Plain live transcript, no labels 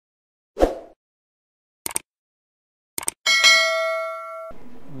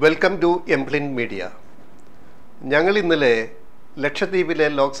Welcome to mflint media. ഞങ്ങൾ ഇന്നലെ ലക്ഷദ്വീപിലെ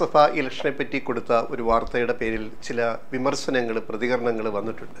ലോക്സഭാ ഇലക്ഷനെ പറ്റി കൊടുത്ത ഒരു വാർത്തയുടെ പേരിൽ ചില വിമർശനങ്ങൾ പ്രതികരണങ്ങൾ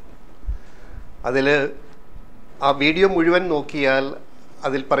വന്നിട്ടുണ്ട്. അതിൽ ആ വീഡിയോ മുഴുവൻ നോക്കിയാൽ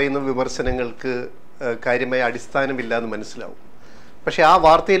അതിൽ പറയുന്ന വിമർശനങ്ങൾക്ക് കാര്യമായ അടിസ്ഥാനമില്ല എന്ന് മനസ്സിലാവും. പക്ഷേ ആ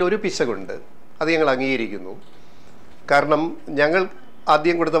വാർത്തയിൽ ഒരു പിശകുണ്ട്, അത് ഞങ്ങൾ അംഗീകരിക്കുന്നു. കാരണം ഞങ്ങൾ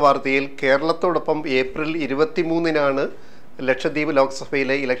ആദ്യം കൊടുത്ത വാർത്തയിൽ കേരളത്തോടൊപ്പം ഏപ്രിൽ 23-നാണ് ലക്ഷദ്വീപ്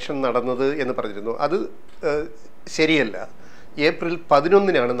ലോക്സഭയിലെ ഇലക്ഷൻ നടന്നത് എന്ന് പറഞ്ഞിരുന്നു. അത് ശരിയല്ല. ഏപ്രിൽ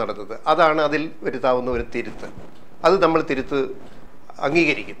 11-നാണ് നടന്നത്. അതാണ് അതിൽ വരുത്താവുന്ന ഒരു തിരുത്ത്. അത് നമ്മൾ തിരുത്ത്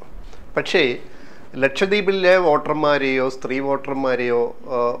അംഗീകരിക്കുന്നു. പക്ഷേ ലക്ഷദ്വീപിലെ വോട്ടർമാരെയോ സ്ത്രീ വോട്ടർമാരെയോ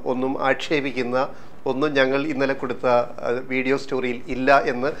ഒന്നും ആക്ഷേപിക്കുന്ന ഒന്നും ഞങ്ങൾ ഇന്നലെ കൊടുത്ത വീഡിയോ സ്റ്റോറിയിൽ ഇല്ല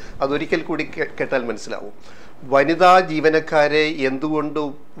എന്ന് അതൊരിക്കൽ കൂടി കേട്ടാൽ മനസ്സിലാവും. വനിതാ ജീവനക്കാരെ എന്തുകൊണ്ട്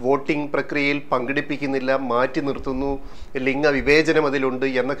വോട്ടിംഗ് പ്രക്രിയയിൽ പങ്കെടുപ്പിക്കുന്നില്ല, മാറ്റി നിർത്തുന്നു, ലിംഗവിവേചനം അതിലുണ്ട്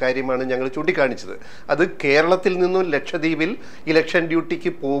എന്ന കാര്യമാണ് ഞങ്ങൾ ചൂണ്ടിക്കാണിച്ചത്. അത് കേരളത്തിൽ നിന്നും ലക്ഷദ്വീപിൽ ഇലക്ഷൻ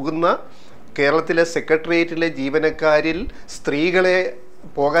ഡ്യൂട്ടിക്ക് പോകുന്ന കേരളത്തിലെ സെക്രട്ടേറിയറ്റിലെ ജീവനക്കാരിൽ സ്ത്രീകളെ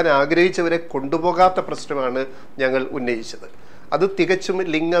പോകാൻ ആഗ്രഹിച്ചവരെ കൊണ്ടുപോകാത്ത പ്രശ്നമാണ് ഞങ്ങൾ ഉന്നയിച്ചത്. അത് തികച്ചും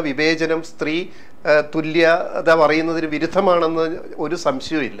ലിംഗവിവേചനം, സ്ത്രീ തുല്യത പറയുന്നതിന് വിരുദ്ധമാണെന്ന് ഒരു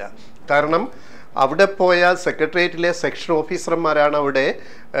സംശയവുമില്ല. കാരണം അവിടെ പോയ സെക്രട്ടേറിയറ്റിലെ സെക്ഷൻ ഓഫീസർമാരാണ് അവിടെ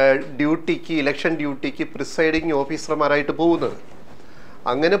ഡ്യൂട്ടിക്ക്, ഇലക്ഷൻ ഡ്യൂട്ടിക്ക് പ്രിസൈഡിങ് ഓഫീസർമാരായിട്ട് പോകുന്നത്.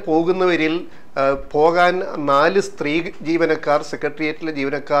 അങ്ങനെ പോകുന്നവരിൽ പോകാൻ 4 സ്ത്രീ ജീവനക്കാർ, സെക്രട്ടേറിയറ്റിലെ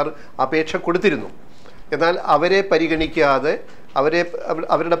ജീവനക്കാർ അപേക്ഷ കൊടുത്തിരുന്നു. എന്നാൽ അവരെ പരിഗണിക്കാതെ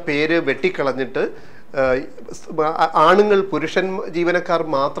അവരുടെ പേര് വെട്ടിക്കളഞ്ഞിട്ട് ആണുങ്ങൾ, പുരുഷൻ ജീവനക്കാർ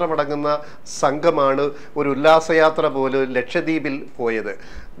മാത്രമടങ്ങുന്ന സംഘമാണ് ഒരു ഉല്ലാസയാത്ര പോലെ ലക്ഷദ്വീപിൽ പോയത്.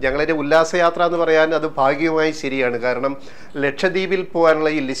 ഞങ്ങളുടെ ഉല്ലാസയാത്ര എന്ന് പറയാൻ അത് ഭാഗികമായി ശരിയാണ്. കാരണം ലക്ഷദ്വീപിൽ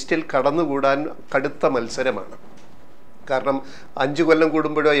പോകാനുള്ള ഈ ലിസ്റ്റിൽ കടന്നുകൂടാൻ കടുത്ത മത്സരമാണ്. കാരണം 5 കൊല്ലം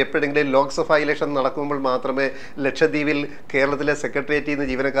കൂടുമ്പോഴോ എപ്പോഴെങ്കിലും ലോക്സഭാ ഇലക്ഷൻ നടക്കുമ്പോൾ മാത്രമേ ലക്ഷദ്വീപിൽ കേരളത്തിലെ സെക്രട്ടേറിയറ്റിൽ നിന്ന്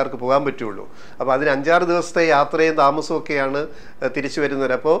ജീവനക്കാർക്ക് പോകാൻ പറ്റുള്ളൂ. അപ്പോൾ അതിന് 5-6 ദിവസത്തെ യാത്രയും താമസവും ഒക്കെയാണ് തിരിച്ചു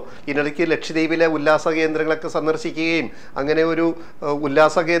വരുന്നത്. അപ്പോൾ ഇതിനിടയ്ക്ക് ലക്ഷദ്വീപിലെ ഉല്ലാസ കേന്ദ്രങ്ങളൊക്കെ സന്ദർശിക്കുകയും അങ്ങനെ ഒരു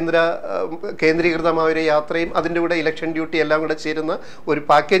ഉല്ലാസ കേന്ദ്രീകൃതമായ ഒരു യാത്രയും അതിൻ്റെ കൂടെ ഇലക്ഷൻ ഡ്യൂട്ടി എല്ലാം കൂടെ ചേരുന്ന ഒരു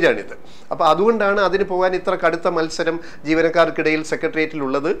പാക്കേജാണിത്. അപ്പോൾ അതുകൊണ്ടാണ് അതിന് പോകാൻ ഇത്ര കടുത്ത മത്സരം ജീവനക്കാർക്കിടയിൽ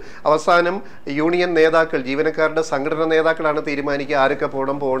സെക്രട്ടേറിയറ്റിലുള്ളത്. അവസാനം യൂണിയൻ നേതാക്കൾ, ജീവനക്കാരുടെ സംഘടന നേതാക്കളാണ് തീരുമാനിക്കുക ആരൊക്കെ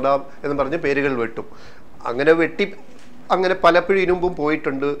പോകണ്ട എന്ന് പറഞ്ഞ് പേരുകൾ വെട്ടും. അങ്ങനെ പലപ്പോഴും ഇതിനുമ്പും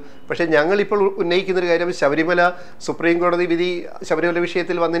പോയിട്ടുണ്ട്. പക്ഷേ ഞങ്ങളിപ്പോൾ ഉന്നയിക്കുന്നൊരു കാര്യം, ശബരിമല സുപ്രീം കോടതി വിധി ശബരിമല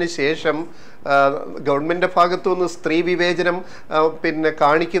വിഷയത്തിൽ വന്നതിന് ശേഷം ഗവൺമെൻറ്റിൻ്റെ ഭാഗത്തുനിന്ന് സ്ത്രീ വിവേചനം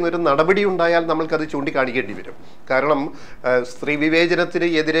കാണിക്കുന്നൊരു നടപടി ഉണ്ടായാൽ നമ്മൾക്കത് ചൂണ്ടിക്കാണിക്കേണ്ടി വരും. കാരണം സ്ത്രീ വിവേചനത്തിന്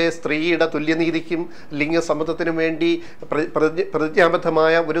എതിരെ, സ്ത്രീയുടെ തുല്യനീതിക്കും ലിംഗസമത്വത്തിനും വേണ്ടി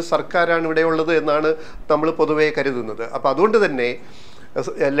പ്രതിജ്ഞാബദ്ധമായ ഒരു സർക്കാരാണ് ഇവിടെയുള്ളത് എന്നാണ് നമ്മൾ പൊതുവെ കരുതുന്നത്. അപ്പോൾ അതുകൊണ്ട് തന്നെ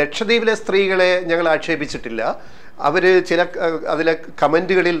ലക്ഷദ്വീപിലെ സ്ത്രീകളെ ഞങ്ങൾ ആക്ഷേപിച്ചിട്ടില്ല. അവർ അതിലെ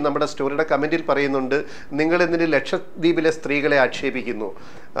കമൻറ്റുകളിൽ, നമ്മുടെ സ്റ്റോറിയുടെ കമൻറ്റിൽ പറയുന്നുണ്ട്, നിങ്ങളെന്തിന് ലക്ഷദ്വീപിലെ സ്ത്രീകളെ ആക്ഷേപിക്കുന്നു?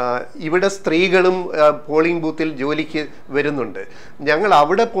 ഇവിടെ സ്ത്രീകളും പോളിംഗ് ബൂത്തിൽ ജോലിക്ക് വരുന്നുണ്ട്. ഞങ്ങൾ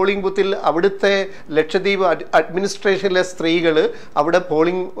അവിടെ പോളിംഗ് ബൂത്തിൽ, അവിടുത്തെ ലക്ഷദ്വീപ് അഡ്മിനിസ്ട്രേഷനിലെ സ്ത്രീകൾ അവിടെ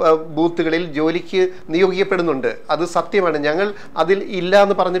പോളിംഗ് ബൂത്തുകളിൽ ജോലിക്ക് നിയോഗിക്കപ്പെടുന്നുണ്ട്. അത് സത്യമാണ്. ഞങ്ങൾ അതിൽ ഇല്ല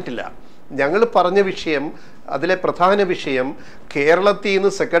എന്ന് പറഞ്ഞിട്ടില്ല. ഞങ്ങൾ പറഞ്ഞ വിഷയം, അതിലെ പ്രധാന വിഷയം, കേരളത്തിൽ നിന്ന്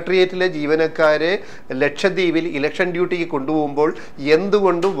സെക്രട്ടേറിയറ്റിലെ ജീവനക്കാരെ ലക്ഷദ്വീപിൽ ഇലക്ഷൻ ഡ്യൂട്ടിക്ക് കൊണ്ടുപോകുമ്പോൾ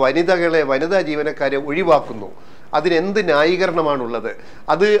എന്തുകൊണ്ട് വനിതാ ജീവനക്കാരെ ഒഴിവാക്കുന്നു? അതിനെന്ത് ന്യായീകരണമാണുള്ളത്?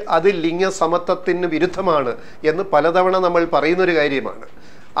 അത് ലിംഗസമത്വത്തിന് വിരുദ്ധമാണ് എന്ന് പലതവണ നമ്മൾ പറയുന്നൊരു കാര്യമാണ്.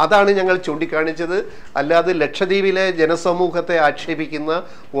 അതാണ് ഞങ്ങൾ ചൂണ്ടിക്കാണിച്ചത്. അല്ലാതെ ലക്ഷദ്വീപിലെ ജനസമൂഹത്തെ ആക്ഷേപിക്കുന്ന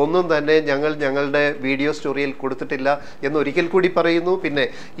ഒന്നും തന്നെ ഞങ്ങളുടെ വീഡിയോ സ്റ്റോറിയിൽ കൊടുത്തിട്ടില്ല എന്നൊരിക്കൽ കൂടി പറയുന്നു. പിന്നെ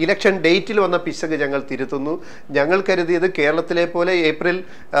ഇലക്ഷൻ ഡേറ്റിൽ വന്ന പിശക് ഞങ്ങൾ തിരുത്തുന്നു. ഞങ്ങൾ കരുതിയത് കേരളത്തിലെ പോലെ ഏപ്രിൽ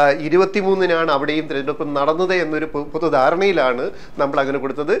 23-നാണ് അവിടെയും തിരഞ്ഞെടുപ്പ് നടന്നത് എന്നൊരു പൊതുധാരണയിലാണ് നമ്മൾ അങ്ങനെ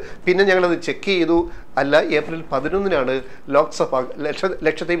കൊടുത്തത്. പിന്നെ ഞങ്ങളത് ചെക്ക് ചെയ്തു, അല്ല, ഏപ്രിൽ 11-നാണ്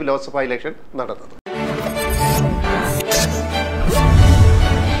ലക്ഷദ്വീപ് ലോക്സഭാ ഇലക്ഷൻ നടന്നത്.